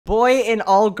boy in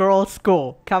all-girls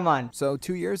school. Come on. So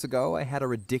 2 years ago, I had a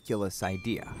ridiculous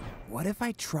idea. What if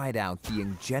I tried out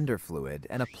being gender fluid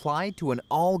and applied to an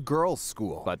all-girls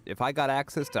school? But if I got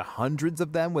access to hundreds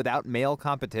of them without male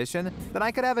competition, then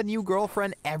I could have a new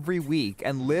girlfriend every week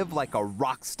and live like a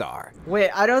rock star. Wait,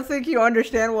 I don't think you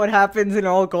understand what happens in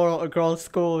all-girls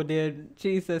school, dude.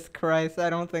 Jesus Christ, I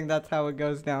don't think that's how it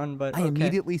goes down, but I okay.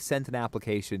 immediately sent an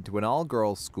application to an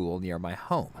all-girls school near my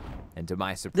home. And to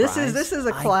my surprise, This is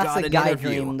a classic guy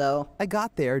dream, though. I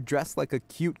got there dressed like a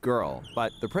cute girl,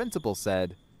 but the principal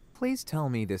said, "Please tell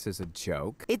me this is a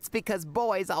joke." It's because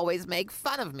boys always make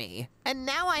fun of me. And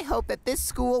now I hope that this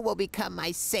school will become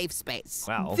my safe space.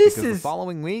 Well, This because is- the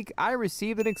following week, I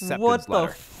received an acceptance What the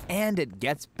letter. And it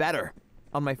gets better.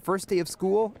 On my first day of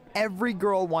school, every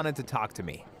girl wanted to talk to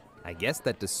me. I guess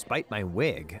that despite my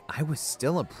wig, I was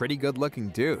still a pretty good-looking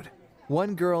dude.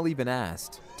 One girl even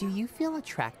asked, "Do you feel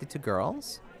attracted to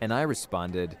girls?" And I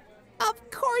responded,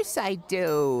 Of course I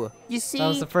do. You see, That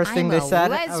was the first thing I'm they a said?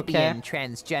 lesbian Okay.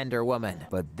 transgender woman.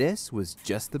 but this was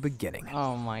just the beginning.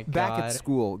 Oh my god. Back at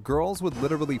school, girls would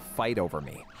literally fight over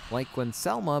me. Like when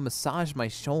Selma massaged my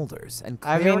shoulders and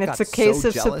Claire I mean, got it's a case so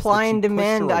of jealous supply that she and pushed her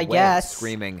demand, I away, guess.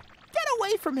 screaming, Get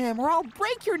away from him or I'll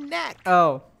break your neck.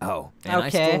 Oh. "Oh," and I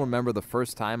Okay. still remember the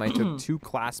first time I took two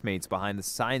classmates behind the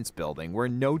science building where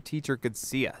no teacher could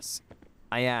see us.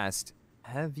 I asked,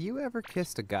 "Have you ever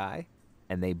kissed a guy?"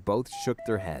 And they both shook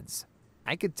their heads.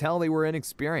 I could tell they were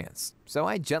inexperienced, so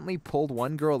I gently pulled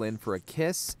one girl in for a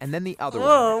kiss and then the other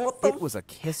Oh, one. what the It was a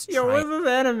kiss Yo, triangle. what's this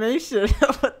animation?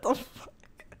 What the fuck?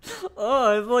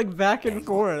 Oh, it's like back and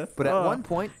forth. But at Oh. one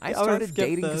point, I I'm gonna started skip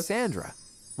dating this. Cassandra.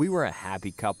 We were a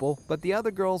happy couple, but the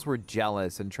other girls were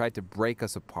jealous and tried to break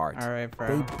us apart. All right, bro.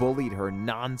 They bullied her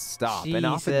nonstop and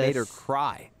often made her Jesus.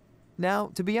 cry. Now,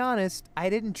 to be honest, I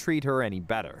didn't treat her any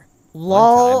better.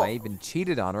 Lol. One time, I even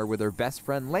cheated on her with her best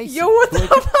friend Lacey. Yo, what who the I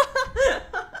didn't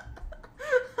fuck?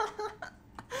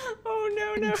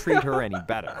 Oh, no. treat her any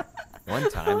better. One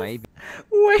time, I even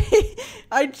Wait,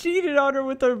 I cheated on her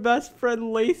with her best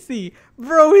friend Lacey.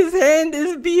 Bro, his hand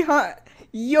is behind.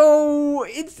 Yo,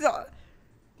 it's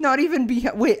not even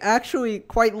behind. Wait, actually,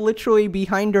 quite literally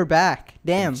behind her back.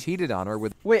 Damn. cheated on her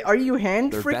with Wait, are you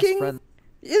hand their best freaking? friend.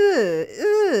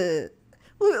 Ugh.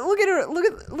 Look at her. Look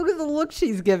at the look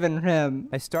she's giving him.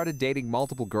 I started dating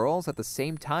multiple girls at the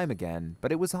same time again,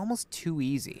 but it was almost too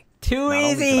easy. Too Not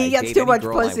only could easy. I He gets date too any much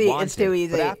girl I pussy. It's wanted, too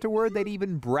easy. But afterward, they'd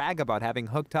even brag about having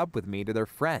hooked up with me to their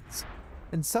friends.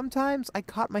 And sometimes I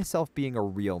caught myself being a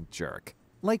real jerk.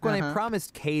 Like when I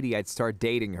promised Katie I'd start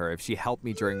dating her if she helped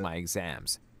me during my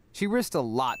exams. She risked a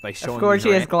lot by showing Of course, me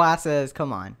she her has glasses.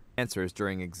 Come on. answers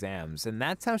during exams, and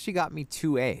that's how she got me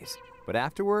 2 A's. But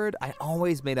afterward, I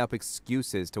always made up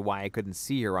excuses to why I couldn't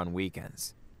see her on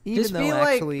weekends. Even Just though be like,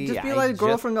 actually, just be I like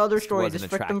girl from the other just story. wasn't Just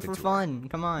frick them attracted for to her. fun.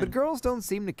 Come on. But girls don't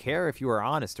seem to care if you are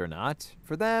honest or not.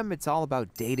 For them, it's all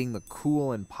about dating the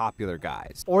cool and popular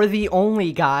guys. Or the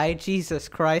only guy. Jesus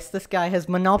Christ, this guy has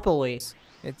monopoly.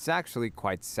 It's actually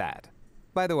quite sad.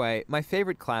 By the way, my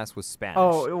favorite class was Spanish.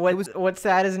 Oh, what's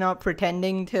sad is not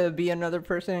pretending to be another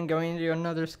person and going to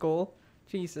another school.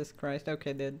 Jesus Christ.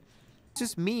 Okay, dude.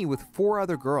 Just me with 4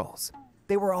 other girls.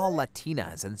 They were all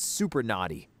Latinas and super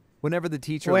naughty. Whenever the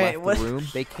teacher Wait, left what? the room,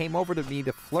 they came over to me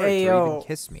to flirt Hey, or yo. even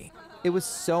kiss me. It was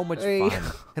so much Hey.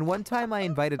 fun. And one time I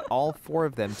invited all 4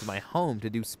 of them to my home to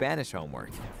do Spanish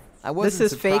homework. I wasn't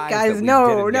This is fake, surprised that guys. we No,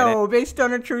 didn't get no, it, based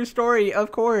on a true story,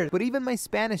 of course. but even my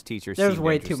Spanish teacher There's seemed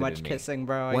way too interested much in me. kissing,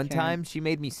 bro. I One can't. time, she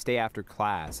made me stay after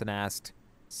class and asked,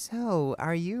 "So,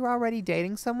 are you already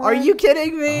dating someone?" Are you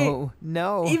kidding me? Oh,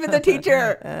 no. Even the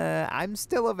teacher. I'm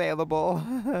still available.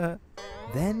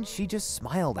 Then she just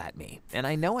smiled at me, and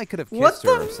I know I could have What kissed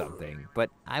her the or something, but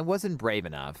I wasn't brave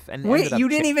enough. And Wait, ended up you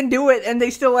didn't even do it, and they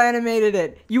still animated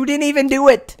it. You didn't even do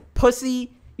it,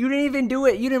 pussy. You didn't even do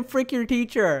it. You didn't frick your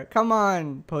teacher. Come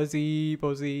on, pussy.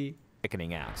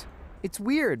 chickening out. It's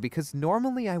weird because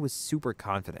normally I was super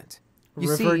confident.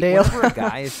 You Riverdale. see, whenever a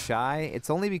guy is shy, it's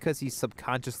only because he's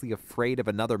subconsciously afraid of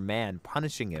another man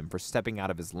punishing him for stepping out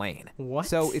of his lane. What?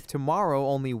 So if tomorrow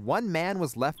only one man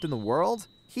was left in the world,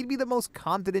 he'd be the most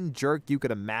confident jerk you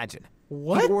could imagine.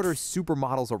 What? He'd order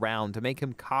supermodels around to make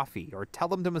him coffee or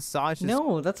tell him to massage his...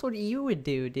 No, that's what you would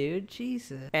do, dude.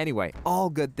 Jesus. Anyway, all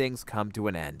good things come to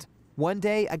an end. One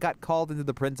day, I got called into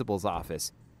the principal's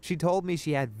office. She told me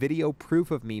she had video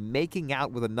proof of me making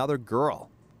out with another girl.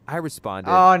 I responded,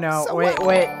 Oh no! "So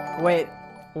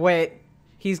Wait.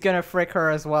 He's gonna frick her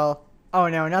as well. Oh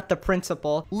no, not the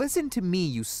principal. Listen to me,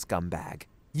 you scumbag.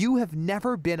 You have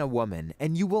never been a woman,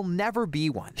 and you will never be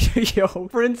one. Yo,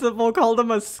 principal called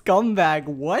him a scumbag.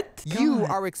 What? You God.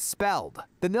 are expelled.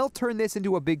 Then they'll turn this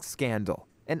into a big scandal.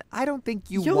 And I don't think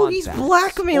you Yo, want he's that.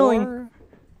 blackmailing. Or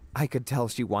I could tell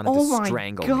she wanted Oh to my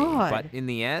strangle God. me, but in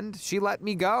the end, she let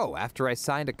me go after I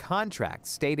signed a contract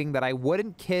stating that I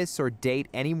wouldn't kiss or date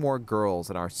any more girls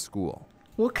in our school.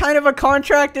 What kind of a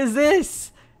contract is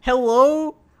this?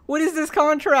 Hello? What is this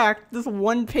contract? This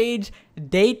one-page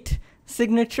date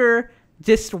signature?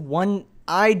 Just one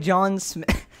John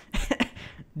Smith.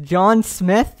 John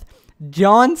Smith?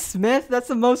 John Smith? That's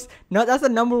the most... No, that's the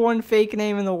 #1 fake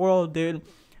name in the world, dude.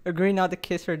 Agree not to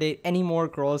kiss or date any more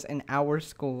girls in our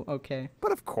school. Okay.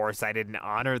 But of course I didn't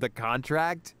honor the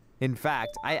contract. In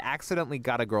fact, I accidentally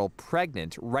got a girl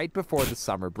pregnant right before the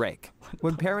summer break.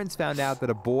 When parents found out that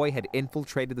a boy had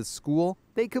infiltrated the school,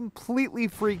 they completely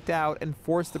freaked out and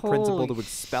forced the principal to Holy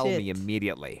expel me shit.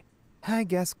 immediately. I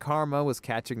guess karma was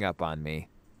catching up on me.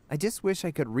 I just wish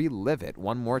I could relive it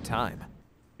one more time.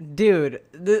 Dude,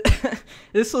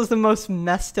 this was the most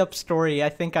messed up story I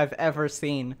think I've ever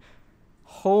seen.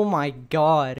 Oh my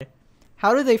god.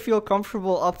 How do they feel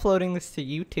comfortable uploading this to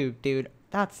YouTube, dude?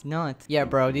 That's nuts. Yeah,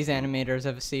 bro, these animators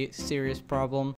have a serious problem.